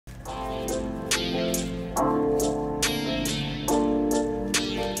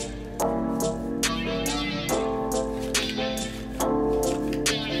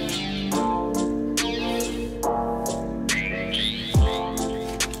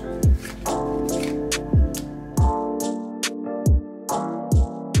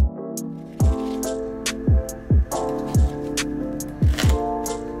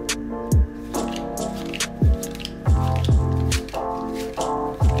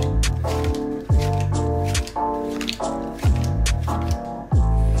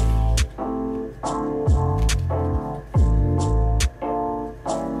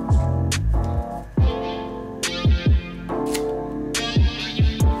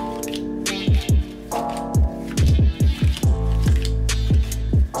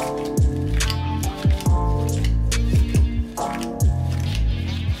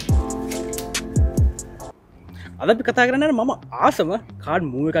අද අපි කතා කරන්නේ මම ආසම කාඩ්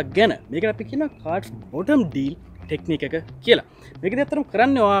මූව් එකක් ගැන. මේක අපි කියන කාඩ්ස් බොටම් ඩීල් ටෙක්නික් එක කියලා. මේක ඇත්තටම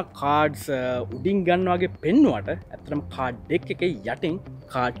කරන්නේ ඔයා කාඩ්ස් උඩින් ගන්නවාගේ පෙන්නුවට ඇත්තටම කාඩ් ඩෙක් එකේ යටින්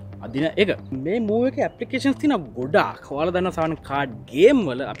කාඩ් අදින එක. මේ මූව් එකේ ඇප්ලිකේෂන්ස් තියෙනවා ගොඩාක්. ඔයාලා දන්න සාමාන්‍ය කාඩ් ගේම්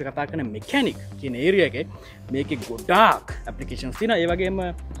වල අපි කතා කරන මෙකැනික් කියන ඒරියා එකේ මේකේ ගොඩාක් ඇප්ලිකේෂන්ස් තියෙනවා. ඒ වගේම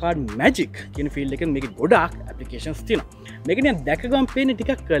කාඩ් මැජික් කියන ෆීල්ඩ් එකේ මේකේ ගොඩාක් ඇප්ලිකේෂන්ස් තියෙනවා. මේක නිකන් දැක ගමන් පේන්නේ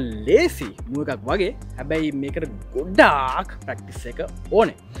ටිකක් ලේසි මූව් එකක් වගේ. හැබැයි මේකට ගොඩාක් ප්‍රැක්ටිස් එක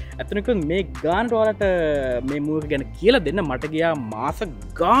ඕනේ. ඇත්තටම මේ ගානට ඔයාලට මේ මූව් එක ගැන කියලා දෙන්න මට ගියා මාස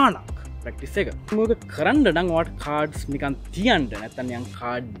ගාණක් ප්‍රැක්ටිස් එක. මූව් එක කරන්න නම් ඔයාලට කාඩ්ස් නිකන් තියන්න නැත්නම් නිකන්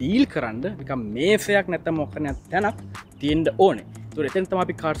කාඩ් ඩීල් කරන්න නිකන් මේසයක් නැත්නම් මොකක් හරි තැනක් තියෙන්න ඕනේ. ඒතකොට එතෙන් තමයි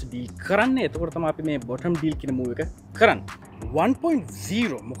අපි කාඩ්ස් ඩීල් කරන්නේ. එතකොට තමයි අපි මේ බොටම් ඩීල් කියන මූව් එක කරන්නේ.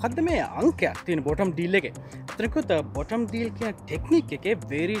 1.0 මොකක්ද මේ අංකයක් තියෙන බොටම් ඩීල් එකේ. එතනකොත් බොටම් ඩීල් කියන ටෙක්නික් එකේ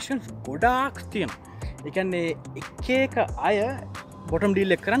වේරියේෂන්ස් ගොඩාක් තියෙනවා. ඒ කියන්නේ එක එක අය බොටම්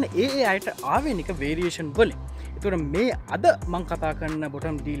ඩීල් එක කරන්නේ ඒ අයට ආවේනික වේරියේෂන් වලින්. ඒතකොට මේ අද මම කතා කරන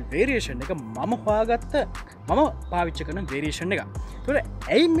බොටම් ඩීල් වේරියේෂන් එක මම හොයාගත්ත මම පාවිච්චි කරන වේරියේෂන් එක. ඒතකොට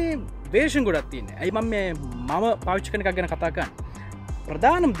ඇයි මේ වේරියේෂන් ගොඩක් තියෙන්නේ? ඇයි මම පාවිච්චි කරන එකක් ගැන කතා කරන්නේ?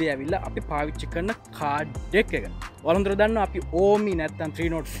 ප්‍රධානම දේ ඇවිල්ලා අපි පාවිච්චි කරන කාඩ් ඩෙක් එක. ඔයාලා දන්නවා අපි OMI නැත්නම්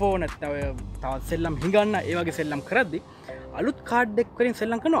 304 නැත්නම් තවත් සෙල්ලම් හිඟන්න ඒ වගේ සෙල්ලම් කරද්දි අලුත් කාඩ් ඩෙක් වලින්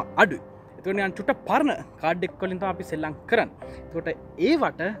සෙල්ලම් කරනවා අඩුයි. ඒතකොට නිකන් චුට්ට පරණ කාඩ් ඩෙක් වලින් තමයි අපි සෙල්ලම් කරන්නේ. ඒකට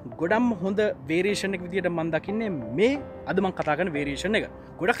ඒවට ගොඩක්ම හොඳ වේරියේෂන් එක විදියට මම දකින්නේ මේ අද මම කතා කරන වේරියේෂන් එක.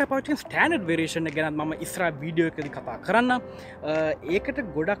 ගොඩක් අය පාවිච්චි කරන ස්ටෑන්ඩඩ් වේරියේෂන් එක ගැන මම ඉස්සරහ වීඩියෝ එකකදී කතා කරන්නම්. ඒකට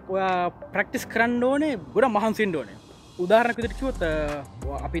ගොඩක් ඔයා ප්‍රැක්ටිස් කරන්න ඕනේ, ගොඩක් මහන්සි වෙන්න ඕනේ. උදාහරණයක් විදිහට කිව්වොත්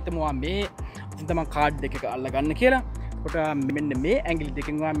අපි හිතමු මේ තමයි කාඩ් දෙකක අල්ලගන්න කියලා. කොට මෙන්න මේ ඇඟිලි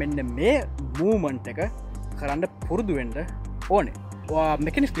දෙකෙන් මෙන්න මේ මූවමන්ට් එක කරන්න පුරුදු වෙන්න ඕනේ. ඔයා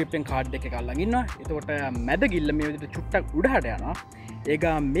මෙකැනික් ස්ක්‍රිප්ටෙන් කාඩ් එකක අල්ලන් ඉන්නවා. එතකොට මැද ගිල්ල මේ විදිහට චුට්ටක් උඩහට යනවා. ඒක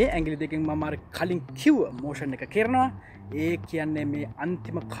මේ ඇඟිලි දෙකෙන් මම අර කලින් කිව්ව මෝෂන් එක කරනවා. ඒ කියන්නේ මේ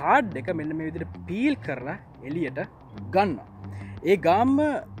අන්තිම කාඩ් එක මෙන්න මේ විදිහට පීල් කරලා එළියට ගන්නවා. ඒ ගාම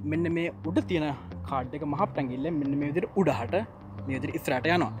මෙන්න මේ උඩ තියෙන කාඩ් එක මහත් ඇඟිල්ලෙන් මෙන්න මේ විදිහට උඩහට මේ විදිහට ඉස්සරහට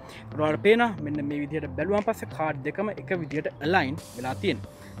යනවා. ඔයාලට පේනවා මෙන්න මේ විදිහට බැලුවාන් පස්සේ කාඩ් දෙකම එක විදිහට අලයින් වෙලා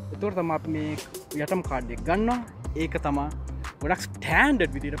තියෙනවා. ඒතකොට තමයි අපි මේ යටම කාඩ් එක ගන්නවා. ඒක තමයි ගොඩක්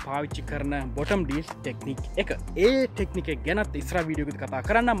ස්ටෑන්ඩඩ් විදිහට පාවිච්චි කරන බොටම් ඩීල් ටෙක්නික් එක. ඒ ටෙක්නික් එක ගැනත් ඉස්සරහ වීඩියෝ එකකදී කතා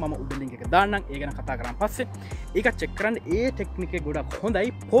කරන්නම්. මම උඩ ලින්ක් එක දාන්නම්. ඒ ගැන කතා කරාන් පස්සේ ඒක චෙක් කරන්න. ඒ ටෙක්නික් එක ගොඩක් හොඳයි.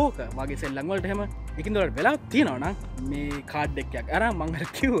 පෝකර් වගේ සෙල්ලම් වලට එහෙම ඒකින්ද ඔයාලට වෙලා තියෙනවා නම් මේ කාඩ් එකක් අරන් මම අර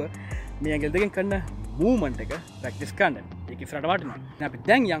කිව්වා මේ ඇඟිලි දෙකෙන් කරන මූවමන්ට් එක ප්‍රැක්ටිස් කරන්න. ඒක ඉස්සරහට වටිනවා. දැන් අපි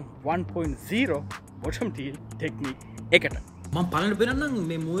දැන් යන් 1.0 බොටම් ඩීල් ටෙක්නික් එකට. මම පළවෙනි පෙන්නන්නම්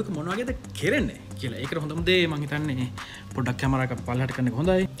මේ මූව් එක මොන වගේද කරන්නේ කියලා. ඒකට හොඳම දේ මම හිතන්නේ පොඩ්ඩක් කැමරා එක පල්ලහට කරන එක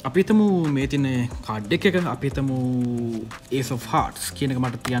හොඳයි. අපි හිතමු මේ තියෙන කාඩ් ඩෙක් එක අපි හිතමු Ace of Hearts කියන එක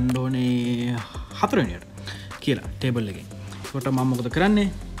මට තියන්න ඕනේ 4 වෙනියට කියලා ටේබල් එකේ. ඒකට මම මොකද කරන්නේ?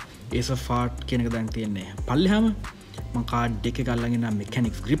 Ace of Hearts කියන එක දැන් තියෙන්නේ පල්ලෙහාම. මම කාඩ් ඩෙක් එක අල්ලන් ඉන්න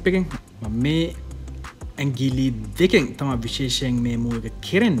මෙකැනික්ස් ග්‍රිප් එකෙන් මම මේ ඇඟිලි දෙකෙන් තමයි විශේෂයෙන් මේ මූව් එක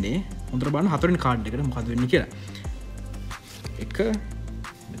කරන්නේ. හොඳට බලන්න 4 වෙනි කාඩ් එකට මොකද වෙන්නේ කියලා. 1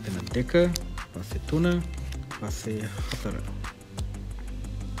 මෙතන 2 පස්සේ 3 පස්සේ 4.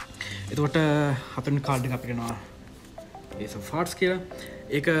 එතකොට 4 වෙනි කාඩ් එක අපි කරනවා Ace of Hearts කියලා.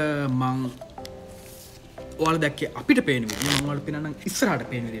 ඒක මං ඔයාලා දැක්කේ අපිට පේන විදිහ. මම ඔයාලට පේනනම් ඉස්සරහට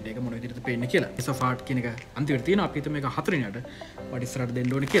පේන විදිහට ඒක මොන විදිහටද පේන්නේ කියලා. Ace of Hearts කියන එක අන්තිමට තියෙනවා. අපි හිතමු මේක 4 වෙනියට වඩ ඉස්සරහට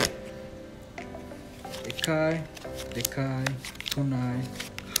දෙන්න ඕනේ කියලා. 1 2 3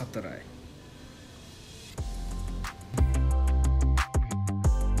 4.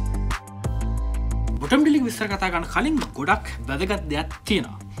 බොටම් ඩීල් එක විස්තර කතා කරන්න කලින් ගොඩක් වැදගත් දෙයක්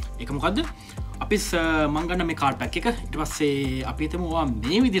තියෙනවා. ඒක මොකද්ද? අපි මම ගන්න මේ කාඩ් පැක් එක ඊට පස්සේ අපි හිතමු ඔයා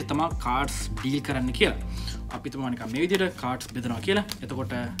මේ විදිහට තමයි කාඩ්ස් ඩීල් කරන්න කියලා. අපි හිතමු නිකන් මේ විදිහට කාඩ්ස් බෙදනවා කියලා.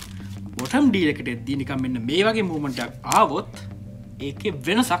 එතකොට බොටම් ඩීල් එකට එද්දී නිකන් මෙන්න මේ වගේ මූවමන්ට් එකක් ආවොත් ඒකේ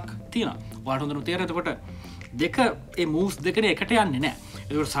වෙනසක් තියෙනවා. ඔයාලට හොඳට තේරෙනවා. එතකොට දෙක ඒ මූව්ස් දෙකනේ එකට යන්නේ නැහැ.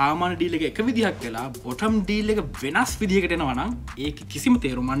 ඒකට සාමාන්‍ය ඩීල් එක විදිහක් වෙලා බොටම් ඩීල් එක වෙනස් විදිහකට එනවා නම් ඒකේ කිසිම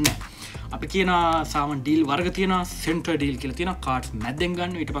තේරුමක් නැහැ. අපි කියනවා සාමාන්‍ය ඩීල් වර්ග තියෙනවා. සෙන්ටර් ඩීල් කියලා තියෙනවා. කාඩ්ස් මැද්දෙන්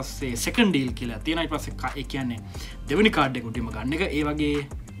ගන්න. ඊට පස්සේ සෙකන්ඩ් ඩීල් කියලා තියෙනවා. ඊට පස්සේ ඒ කියන්නේ දෙවෙනි කාඩ් එක උඩින්ම ගන්න එක. ඒ වගේ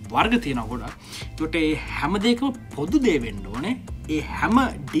වර්ග තියෙනවා ගොඩක්. ඒකට ඒ හැම දෙයකම පොදු දේ වෙන්න ඕනේ. ඒ හැම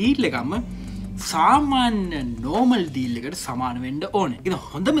ඩීල් එකම සාමාන්‍ය නෝමල් ඩීල් එකට සමාන වෙන්න ඕනේ. ඒක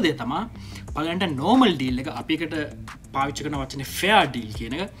හොඳම දේ තමයි පළවෙනිට නෝමල් ඩීල් එක අපි එකට පාවිච්චි කරන වචනේ ෆෙයාර් ඩීල්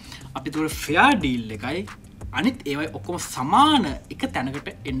කියන එක. අපි ඒතකොට ෆෙයාර් ඩීල් එකයි අනිත් ඒවයි ඔක්කොම සමාන එක තැනකට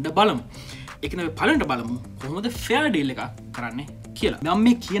එන්න බලමු. ඒක නෙවෙයි පළවෙනිට බලමු කොහොමද ෆෙයාර් ඩීල් එක කරන්නේ කියලා. මම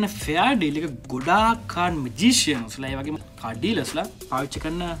මේ කියන ෆෙයා ඩීල් එක ගොඩාක් කාඩ් මැජිෂියන්ස්ලා ඒ වගේම කාඩ් ඩීලර්ස්ලා පාවිච්චි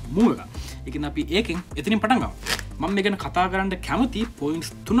කරන මූව් එක. ඒ කියන්නේ අපි ඒකෙන් එතනින් පටන් ගමු. මම මේ ගැන කතා කරන්න කැමති පොයින්ට්ස්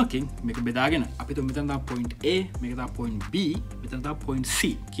 3කින් මේක බෙදාගෙන අපි තුන් මෙතන තමයි පොයින්ට් A, මේක තමයි පොයින්ට් B, මෙතන තමයි පොයින්ට්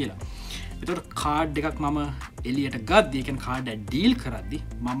C කියලා. එතකොට කාඩ් එකක් මම එළියට ගද්දි, ඒ කියන්නේ කාඩ් එක ඩීල් කරද්දි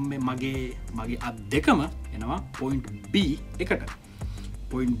මම මගේ අත් දෙකම එනවා පොයින්ට් B එකට.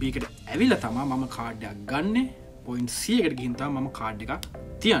 පොයින්ට් B එකට ඇවිල්ලා තමයි මම කාඩ් එකක් ගන්නෙ. පොයින්ට් C එකට ගිහින් තමයි මම කාඩ් එකක්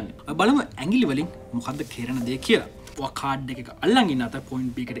තියන්නේ. බලමු ඇඟිලි වලින් මොකද්ද කරන දේ කියලා. ඔය කාඩ් එකක අල්ලන් ඉන්න අත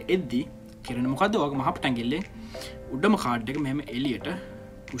පොයින්ට් B එකට එද්දි කරන මොකද්ද? ඔයගේ මහපට ඇඟිල්ලෙන් උඩම කාඩ් එක මෙහෙම එළියට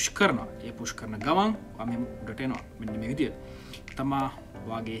පුෂ් කරනවා. ඒ පුෂ් කරන ගමන් ඔයා මෙහෙම උඩට එනවා. මෙන්න මේ විදියට. තමා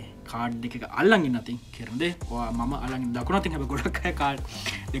ඔයාගේ කාඩ් එකක අල්ලන් ඉන්න අතින් කරන දේ. ඔයා මම අල්ලන් ඉන්න දකුණ අතින් හැබැයි ගොඩක් අය කාඩ්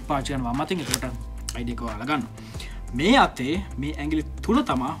එක පාවිච්චි කරනවා වම් අතින්. ඒකට ID එක ඔයාලා ගන්න. මේ අතේ මේ ඇඟිලි තුන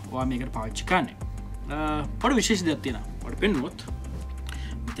තමයි ඔයා මේකට පාවිච්චි කරන්නේ. පොඩි විශේෂ දෙයක් තියෙනවා. ඔයාලට පෙන්නුවොත්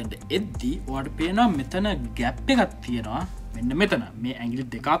මෙතනට එද්දි ඔයාලට පේනවා මෙතන ગેප් එකක් තියෙනවා. මෙන්න මෙතන මේ ඇඟිලි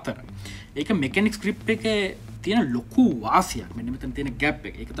දෙක අතර. ඒක මෙකැනික්ස් ග්‍රිප් එකේ තියෙන ලොකු වාසියක්. මෙන්න මෙතන තියෙන ગેප්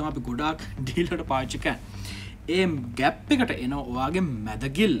එක. ඒක තමයි අපි ගොඩාක් ඩීල් වලට පාවිච්චි කරන්නේ. ඒ ગેප් එකට එන ඔයාගේ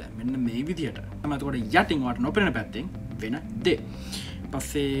මැදගිල්ල මෙන්න මේ විදියට. තමයි එතකොට යටින් ඔයාලට නොපෙනෙන පැත්තෙන් වෙන දේ.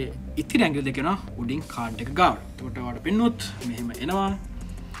 පස්සේ ඉතිරි ඇඟිලි දෙක යනවා උඩින් කාඩ් එක ගාවට. එතකොට ඔයාලට පෙන්නුවොත් මෙහෙම එනවා.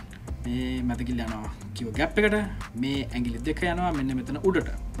 මේ මැදගිල්ල යනවා කිව්ව ગેප් එකට. මේ ඇඟිලි දෙක යනවා මෙන්න මෙතන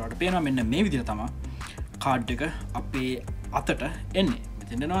උඩට. ඔයාලට පේනවා මෙන්න මේ විදියට තමයි කාඩ් එක අපේ අතට එන්නේ.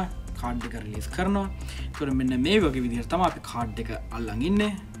 මෙතෙන් එනවා කාඩ් එක රිලීස් කරනවා. ඒතකොට මෙන්න මේ වගේ විදිහට තමයි අපි කාඩ් එක අල්ලන්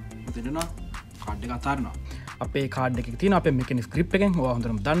ඉන්නේ. මෙතෙන් එනවා කාඩ් එක අතාරිනවා. අපේ කාඩ් එකේ තියෙන අපේ මෙකැනික්ස් ග්‍රිප් එකෙන් ඔයා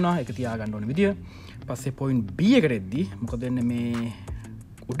හොඳටම දන්නවා ඒක තියාගන්න ඕන විදිය. පස්සේ පොයින්ට් B එකට එද්දි මොකද වෙන්නේ? මේ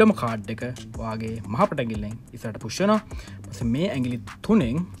උඩම කාඩ් එක ඔයාගේ මහපට ඇඟිල්ලෙන් ඉස්සරහට පුෂ් වෙනවා. පස්සේ මේ ඇඟිලි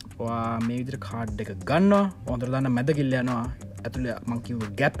තුනෙන් ඔයා මේ විදිහට කාඩ් එක ගන්නවා. හොඳට දාන්න මැදගිල්ල යනවා ඇතුලේ මං කිව්ව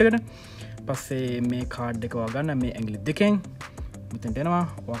ગેප් එකට. පස්සේ මේ කාඩ් එක ඔයා ගන්න මේ ඇඟිලි දෙකෙන් මෙතෙන්ට එනවා.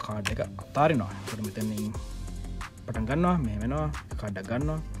 ඔයා කාඩ් එක අතාරිනවා. ඒකට මෙතනින් පටන් ගන්නවා. මේ වෙනවා කාඩ් එක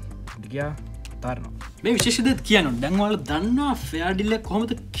ගන්නවා. ගියා අතාරිනවා. මේ විශේෂ දෙයක් කියනවා. දැන් ඔයාලා දන්නවා ෆෙයා ඩීල් එක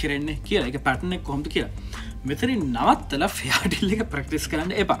කොහොමද කරන්නේ කියලා. ඒක පැටර්න් එක කොහොමද කියලා. මෙතනින් නවත්තලා ෆෙයා ඩීල් එක ප්‍රැක්ටිස්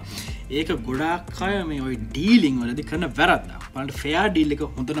කරන්න එපා. ඒක ගොඩාක් අය මේ ඔය ඩීලින් වලදී කරන වැරද්ද. බලන්න ෆෙයා ඩීල් එක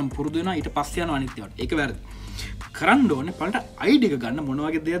හොඳටම පුරුදු වෙනවා ඊට පස්සේ යනවා අනිත් ඒවාට. ඒක වැරදි. කරන්න ඕනේ බලන්න ID එක ගන්න මොන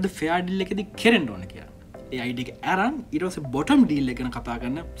වගේ දෙයක්ද ෆෙයා ඩීල් එකේදී කරන්න ඕනේ කියලා. ඒ ID එක අරන් ඊට පස්සේ බොටම් ඩීල් එක ගැන කතා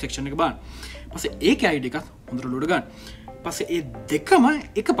කරන සෙක්ෂන් එක බලන්න. පස්සේ ඒකේ ID එකත් හොඳට ලෝඩ් ගන්න. පස්සේ ඒ දෙකම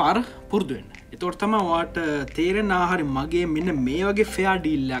එකපාර පුරුදු වෙන්න. එතකොට තමයි ඔයාට තේරෙන්න ආහරි මගේ මෙන්න මේ වගේ ෆෙයා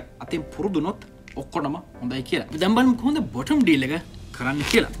ඩීල් එකක් අතින් පුරුදුනොත් ඔක්කොටම හොඳයි කියලා. දැන් බලමු කොහොමද බොටම් ඩීල් එක කරන්න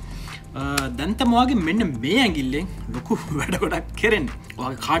කියලා. දැන් තමයි ඔයාගේ මෙන්න මේ ඇඟිල්ලෙන් ලොකු වැඩ ගොඩක් කරන්නේ.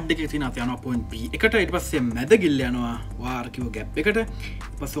 ඔයාගේ කාඩ් එකේ තියෙන අපි යනවා පොයින්ට් B එකට. ඊට පස්සේ මැදගිල්ල යනවා ඔයා අර කිව්ව ગેප් එකට.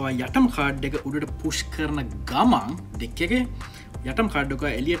 ඊට පස්සේ ඔයා යටම කාඩ් එක උඩට පුෂ් කරන ගමන් දෙක එකේ යටම කාඩ් එක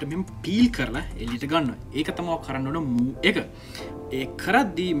එළියට මෙම් පීල් කරලා එළියට ගන්නවා. ඒක තමයි ඔයා කරන්න ඕන මූව් එක. ඒ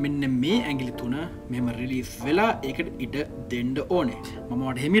කරද්දී මෙන්න මේ ඇඟිලි තුන මෙහෙම රිලීස් වෙලා ඒකට ඉඩ දෙන්න ඕනේ. මම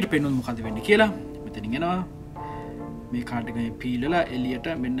ඔයාලට හැමියට පෙන්වන්න මොකද වෙන්නේ කියලා. මෙතනින් එනවා මේ කාඩ් එක මේ පීල් වෙලා එළියට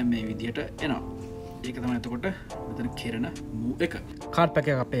මෙන්න මේ විදියට එනවා. ඒක තමයි එතකොට මෙතන කරන මූව් එක. කාඩ්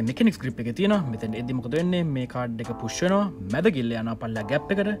පැක් එක අපේ මෙකැනික්ස් ග්‍රිප් එකේ තියෙනවා. මෙතන එද්දි මොකද වෙන්නේ? මේ කාඩ් එක පුෂ් වෙනවා. මැදගිල්ල යනවා පල්ලා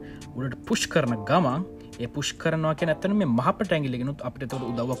ગેප් එකට. උඩට පුෂ් කරන ගමන් ඒ පුෂ් කරනවා කියන්නේ ඇත්තටම මේ මහපට ඇඟිල්ලගෙනුත් අපිට එතකොට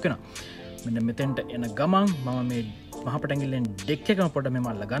උදව්වක් වෙනවා. මෙන්න මෙතෙන්ට එන ගමන් මම මේ මහපට ඇඟිල්ලෙන් ඩෙක් එකම පොඩ්ඩක් මෙහෙම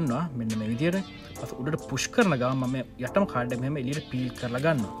අල්ල ගන්නවා. මෙන්න මේ විදියට. ඊපස්සේ උඩට පුෂ් කරන ගමන් මම යටම කාඩ් එක මෙහෙම එළියට පීල් කරලා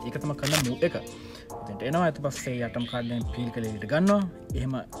ගන්නවා. ඒක තමයි කරන මූව් එක. මෙතෙන්ට එනවා. ඊට පස්සේ යටම කාඩ් එකෙන් පීල් කරලා එළියට ගන්නවා.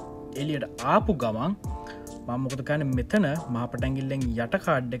 එහෙම එළියට ආපු ගමන් මම මොකද කරන්නේ? මෙතන මහපට ඇඟිල්ලෙන් යට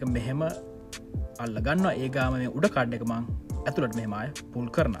කාඩ් එක මෙහෙම අල්ල ගන්නවා. ඒ ගාම මේ උඩ කාඩ් එක මම ඇතුළට මෙහෙම ආය පුල්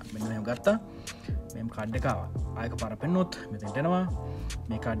කරනවා. මෙන්න මෙහෙම ගත්තා. මෙහෙම කාඩ් එක ආවා. ආයක පාර පෙන්නොත් මෙතෙන්ට එනවා.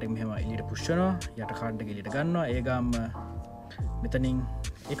 මේ කාඩ් එක මෙහෙම එළියට පුෂ් වෙනවා. යට කාඩ් එක එළියට ගන්නවා. ඒ ගාම මෙතනින්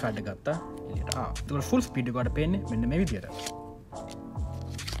ඒ කාඩ් එක ගත්තා එළියට ආවා. ඒක ෆුල් ස්පීඩ් එකකට පේන්නේ මෙන්න මේ විදියට.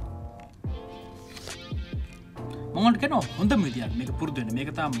 මම කියනවා හොඳම විදියක් මේක පුරුදු වෙන්න. මේක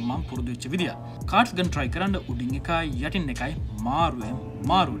තමයි මම පුරුදු වෙච්ච විදිය. කාඩ්ස් ගන්න try කරන්න උඩින් එකයි යටින් එකයි මාරුවෙන්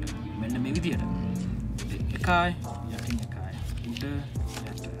මාරුවට. මෙන්න මේ විදියට. එකයි යටින් එකයි උඩ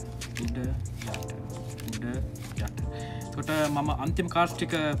යට උඩ යට උඩ යට. එතකොට මම අන්තිම කාඩ්ස්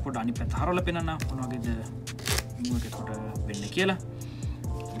ටික පොඩ අනිත් පැත්ත හරවලා පෙන්නන්න මොන වගේද මූව් එක කොට වෙන්නේ කියලා.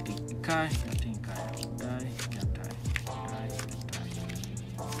 ඉතින් එකයි යටින් එකයි උඩයි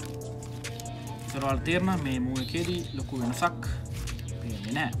සරවල් තේරෙන මේ මූව් එකේදී ලොකු වෙනසක්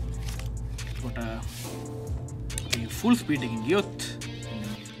පේන්නේ නැහැ. ඒකට මේ ෆුල් ස්පීඩ් එකකින් ගියොත්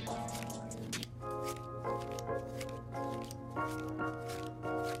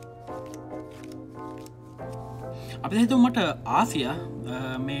කියලා හිතුව මට ආසියා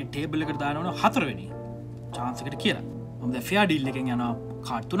මේ ටේබල් එකට දාන්න ඕන 4 වෙනි chance එකට කියලා. මම දැන් fair deal එකෙන් යනවා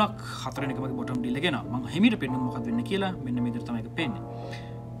කාඩ් 3ක් 4 වෙනි එක මගේ bottom deal එක එනවා. මම හිමීට පෙන්නන මොකක්ද වෙන්නේ කියලා මෙන්න මේ විදිහට තමයි ඒක පෙන්නේ.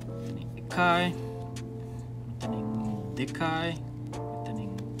 එකයි මෙතනින් දෙකයි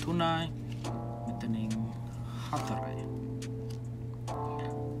මෙතනින් 3යි මෙතනින් 4යි.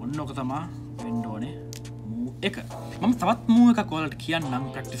 ඔන්න ඔක තමයි වෙන්න ඕනේ move එක. මම තවත් move එකක් ඔයාලට කියන්නම්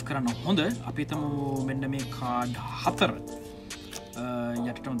practice කරන්න හොඳ. අපි හිතමු මෙන්න මේ කාඩ් 4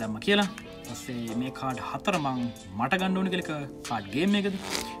 යටටම දැම්ම කියලා. ඊපස්සේ මේ කාඩ් 4 මම මට ගන්න ඕනේ කියලා කාඩ් ගේම් එකද.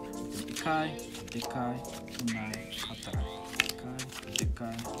 1 2 3 4 1 2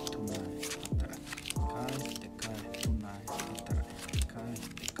 3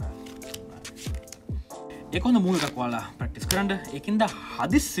 ඒක හොඳ මූව් එකක් ඔයාලා ප්‍රැක්ටිස් කරන්න. ඒකින්ද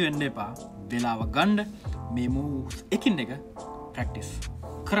හදිස්සි වෙන්න එපා. වෙලාව ගන්න මේ මූව්ස් එකින් එක ප්‍රැක්ටිස්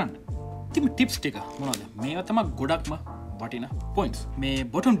කරන්න. ඉතින් ටිප්ස් ටික මොනවද? මේවා තමයි ගොඩක්ම වටින පොයින්ට්ස්. මේ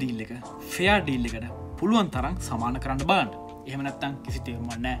බොටම් ඩීල් එක ෆෙයාර් ඩීල් එකට පුළුවන් තරම් සමාන කරන්න බලන්න. එහෙම නැත්නම් කිසි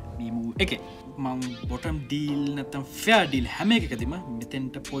තේරුමක් නැහැ මේ මූව් එකේ. මම බොටම් ඩීල් නැත්නම් ෆෙයාර් ඩීල් හැම එකකදීම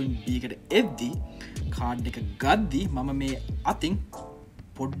මෙතෙන්ට පොයින්ට් B එකට එද්දී කාඩ් එක ගද්දී මම මේ අතින්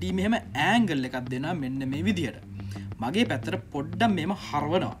පොඩ්ඩි මෙහෙම ඇංගල් එකක් දෙනවා මෙන්න මේ විදිහට. මගේ පැත්තට පොඩ්ඩක් මෙහෙම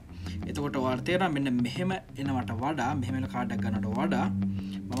හරවනවා. එතකොට ඔයාලට තේරෙනවා මෙන්න මෙහෙම එනවට වඩා මෙහෙම එන කාඩ් එකක් ගන්නවට වඩා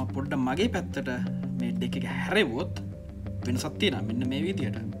මම පොඩ්ඩක් මගේ පැත්තට මේ ඩෙක් එක හැරෙවොත් වෙනසක් තියෙනවා මෙන්න මේ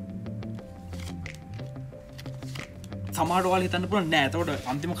විදිහට. සමහරවල් ඔයාලා හිතන්න පුළුවන් නෑ එතකොට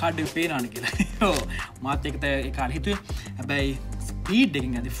අන්තිම කාඩ් එක පේනවනේ කියලා. ඔව් මාත් ඒක ඒ කාලේ හිතුවේ. හැබැයි ස්පීඩ්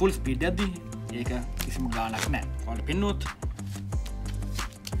එකකින් යද්දි ෆුල් ස්පීඩ් යද්දි ඒක කිසිම ගාණක් නෑ. ඔයාලට පෙන්නුවොත්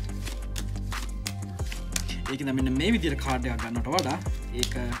ඒක මෙන්න මේ විදිහට කාඩ් එකක් ගන්නවට වඩා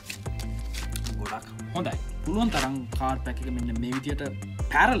ඒක ගොඩක් හොඳයි. පුළුවන් තරම් කාඩ් පැක් එක මෙන්න මේ විදිහට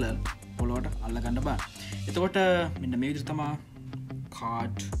පැරලල් පොළොවට අල්ල ගන්න බෑ. එතකොට මෙන්න මේ විදිහට තමයි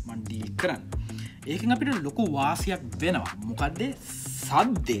කාඩ් මන් ඩීල් කරන්නේ. ඒකෙන් අපිට ලොකු වාසියක් වෙනවා. මොකද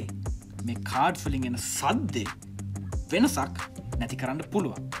සද්දේ මේ කාඩ්ස් වලින් එන සද්දේ වෙනසක් නැති කරන්න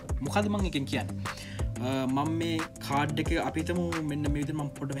පුළුවන්. මොකද මම එකෙන් කියන්නේ මම මේ කාඩ් එක අපි හිතමු මෙන්න මේ විදිහට මම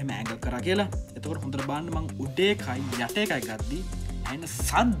පොඩ්ඩක් මෙහෙම ඇන්ගල් කරා කියලා. එතකොට හොඳට බලන්න මම උඩ එකයි යට එකයි ගද්දී ඇහෙන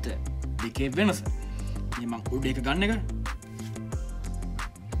සද්ද දෙකේ වෙනස. මේ මම උඩ එක ගන්න එක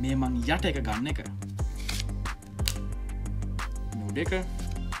මේ මම යට එක ගන්න එක. උඩ එක.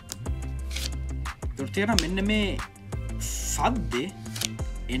 ඒකට තේරෙනවා මෙන්න මේ සද්දේ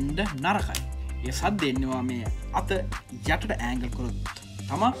එන්න නරකයි. ඒ සද්දේ එන්නවා මේ අත යටට ඇන්ගල් කරොත්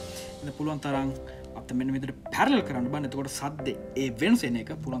තමයි ඉතින් පුළුවන් තරම් මෙන්න විදිහට පැරලල් කරන්න බෑ. එතකොට සද්දේ ඒ වෙනස එන එක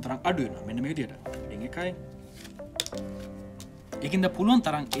පුළුවන් තරම් අඩු වෙනවා. මෙන්න මේ විදිහට. රින් එකයි. ඒකින්ද පුළුවන්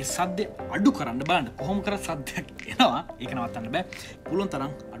තරම් ඒ සද්දේ අඩු කරන්න බලන්න. කොහොම කරත් සද්දයක් එනවා. ඒක නවත්තන්න බෑ. පුළුවන්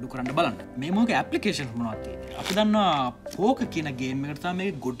තරම් අඩු කරන්න බලන්න. මේ මොකේ ඇප්ලිකේෂන්ස් මොනවද තියෙන්නේ? අපි දන්නවා පෝකර් කියන ගේම් එකට තමයි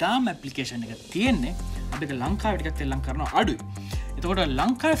මේ ගොඩාම ඇප්ලිකේෂන් එක තියෙන්නේ. අපි ඒක ලංකාවේ ටිකක් සෙල්ලම් කරනවා අඩුයි. එතකොට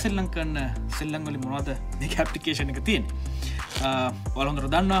ලංකාවේ සෙල්ලම් කරන සෙල්ලම් වලින් මොනවද මේක ඇප්ලිකේෂන් එක තියෙන්නේ? ඔයාලා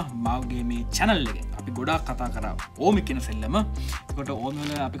හොඳට දන්නවා මාගේ මේ channel එකේ අපි ගොඩාක් කතා කරා OMI කියන සෙල්ලම. ඒකට OMI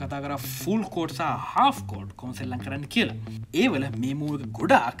වල අපි කතා කරා full code සහ half code කොහොමද සෙල්ලම් කරන්න කියලා. ඒ වල මේ move එක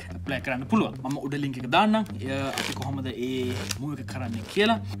ගොඩාක් apply කරන්න පුළුවන්. මම උඩ link එක දාන්නම්. අපි කොහොමද ඒ move එක කරන්නේ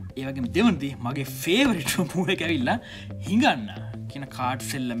කියලා. ඒ වගේම දෙවනදී මගේ favorite move එක ඇවිල්ලා හිඟන්න කියන කාඩ්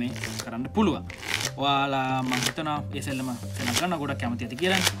සෙල්ලමේ කරන්න පුළුවන්. ඔයාලා මම හිතනවා ඒ සෙල්ලම සෙල්ලම් කරන්න ගොඩක් කැමති ඇති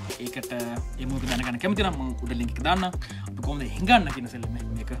කියලා. ඒකට ඒ move එක දැනගන්න කැමති නම් මම උඩ link එක දාන්නම්. අපි කොහොමද හිඟන්න කියන සෙල්ලමේ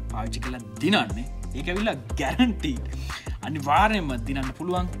මේක පාවිච්චි කරලා දිනන්නේ. ඒක ඇවිල්ලා ගැරන්ටීඩ් අනිවාර්යයෙන්ම දිනන්න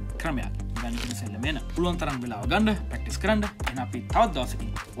පුළුවන් ක්‍රමයක්. ගන්න කියන සෙල්ලම එන පුළුවන් තරම් වෙලාව ගන්න ප්‍රැක්ටිස් කරන්න. එහෙනම් අපි තවත්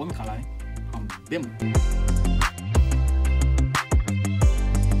දවසකින් OMI කලාවේ හම්බෙමු.